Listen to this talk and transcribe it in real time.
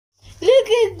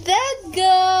at that,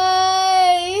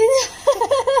 guys.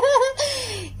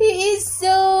 He is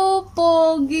so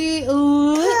poggy.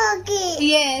 Ooh. Poggy.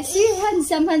 Yes, he's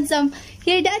handsome, handsome.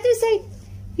 Here, the other side.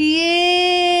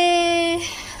 Yeah.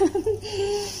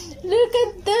 Look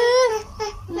at that.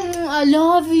 I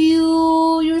love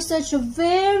you. You're such a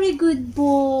very good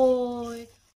boy.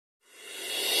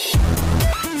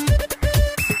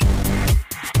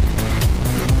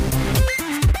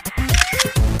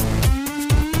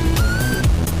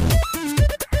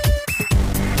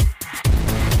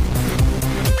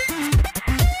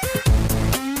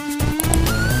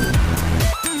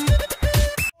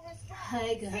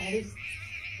 Hi guys.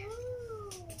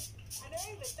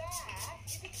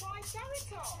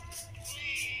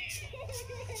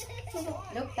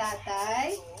 Look,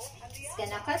 Tatay. It's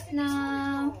gonna cut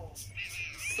now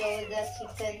so that he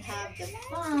can have the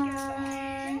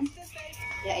fun.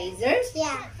 Yeah, Aazir?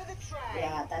 Yeah.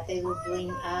 Yeah, Tatay will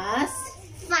bring us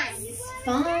Fun.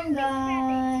 fun,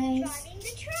 guys.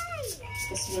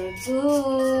 Because we're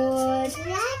good.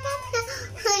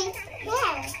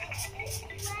 Where?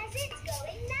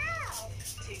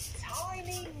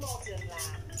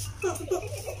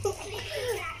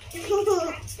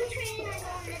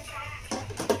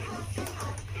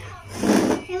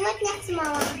 And what next,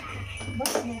 Mama?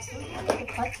 What's next? I like to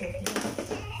cut it.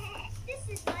 This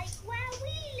is like where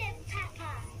we live,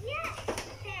 Peppa. Yes,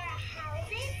 there are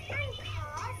houses and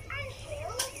cars and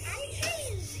hills and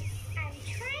trees and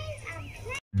trains and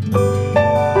planes.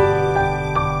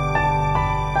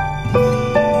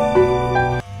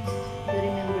 You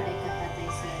remember I cut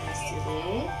Tatay's hair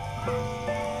yesterday?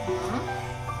 Huh?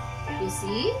 You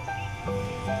see?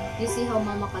 You see how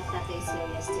Mama cut Tatay's hair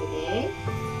yesterday?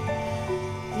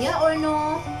 Yeah or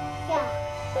no? Yeah.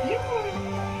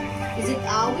 Yeah. Is it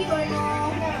awi or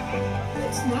no?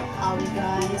 It's not awi,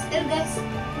 guys. There, guys.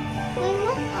 I'm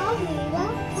not ugly,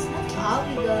 though. It's not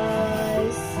awi,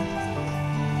 guys.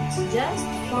 It's just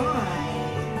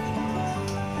fine.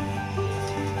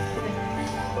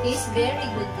 He's very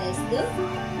good, guys. Look.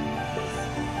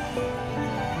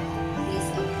 He's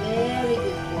a very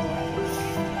good boy.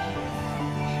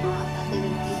 Tatay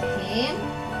will give him.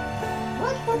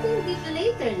 What Tatay will give you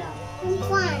later, love?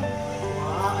 Fun.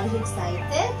 Wow, are you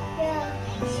excited? Yeah.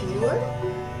 Sure?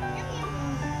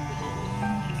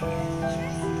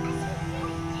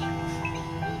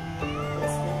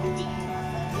 Let's go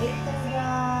later,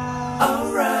 guys.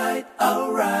 Alright,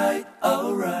 alright,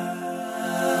 alright.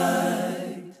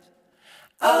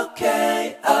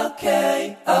 Okay, okay,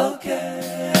 okay.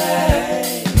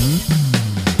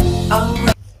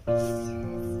 Alright.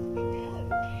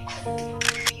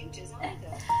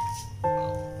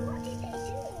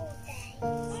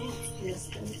 Let's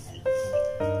go.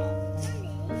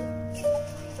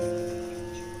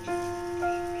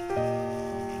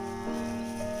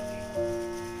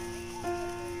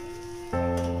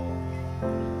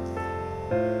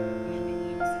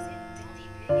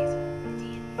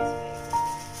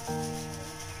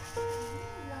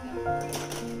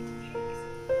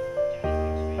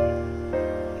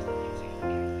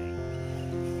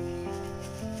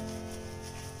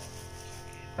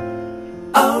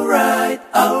 Alright,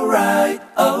 alright,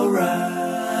 alright.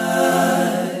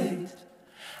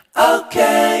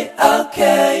 Okay,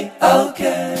 okay,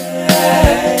 okay.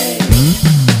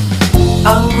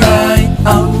 Alright,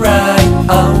 alright,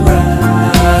 alright.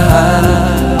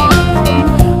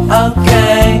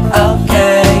 Okay,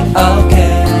 okay, okay.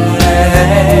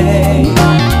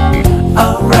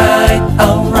 Alright,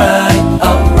 alright,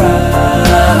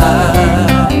 alright.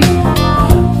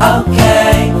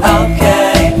 Okay,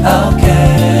 okay, okay.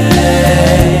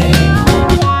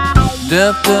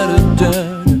 Dup da da da,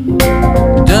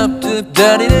 dup dup da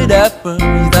di da da,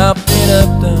 dup di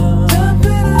dup da.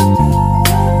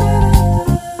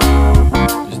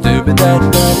 Dup da da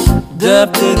da, dup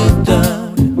da da da,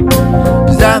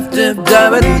 dup dup da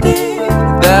ba da di,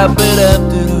 dup da da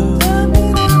da.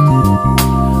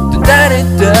 Da di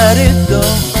da di do,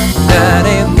 da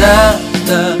di da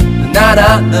da da da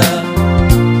da.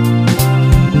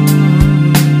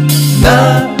 Na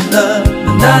na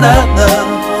na na na,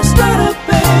 start a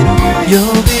fade away.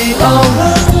 You'll be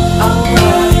alright,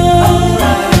 alright,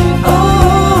 alright,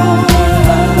 alright.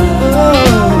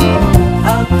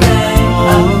 Okay,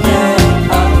 okay,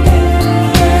 okay.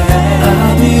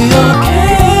 I'll be okay.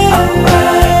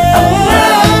 Alright,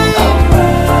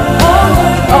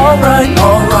 alright, alright,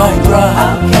 alright, alright, right.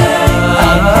 Okay,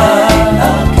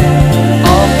 okay,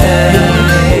 okay,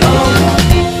 okay.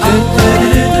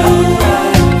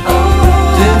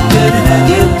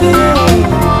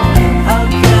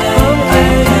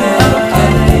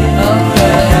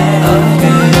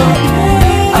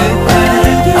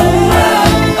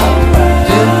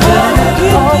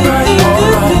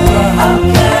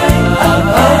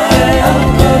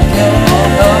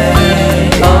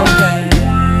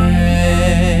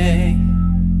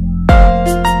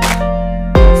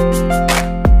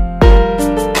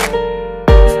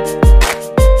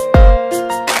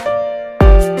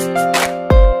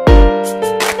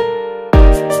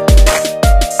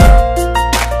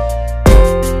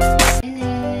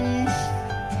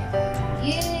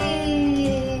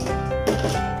 Yay!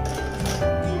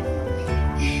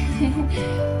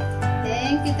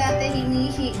 Thank you, Tata.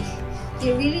 He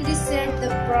really deserved the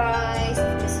prize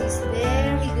because he's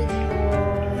very good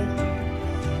boy.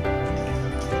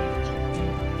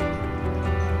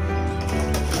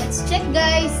 Let's check,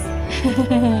 guys.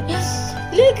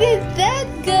 Look at that,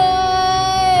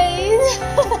 guys.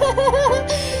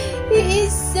 He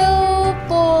is so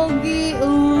poggy.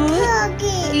 Oh.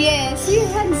 Doggy. Yes,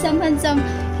 he's handsome.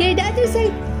 Here, the other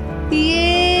side.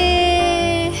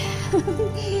 Yeah.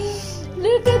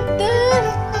 Look at that.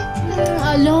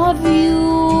 I love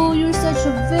you. You're such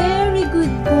a very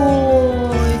good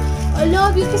boy. I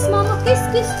love you. Kiss Mama. Kiss.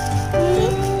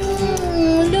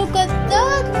 Look at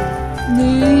that.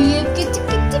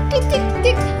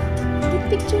 Tick. Good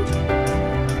picture.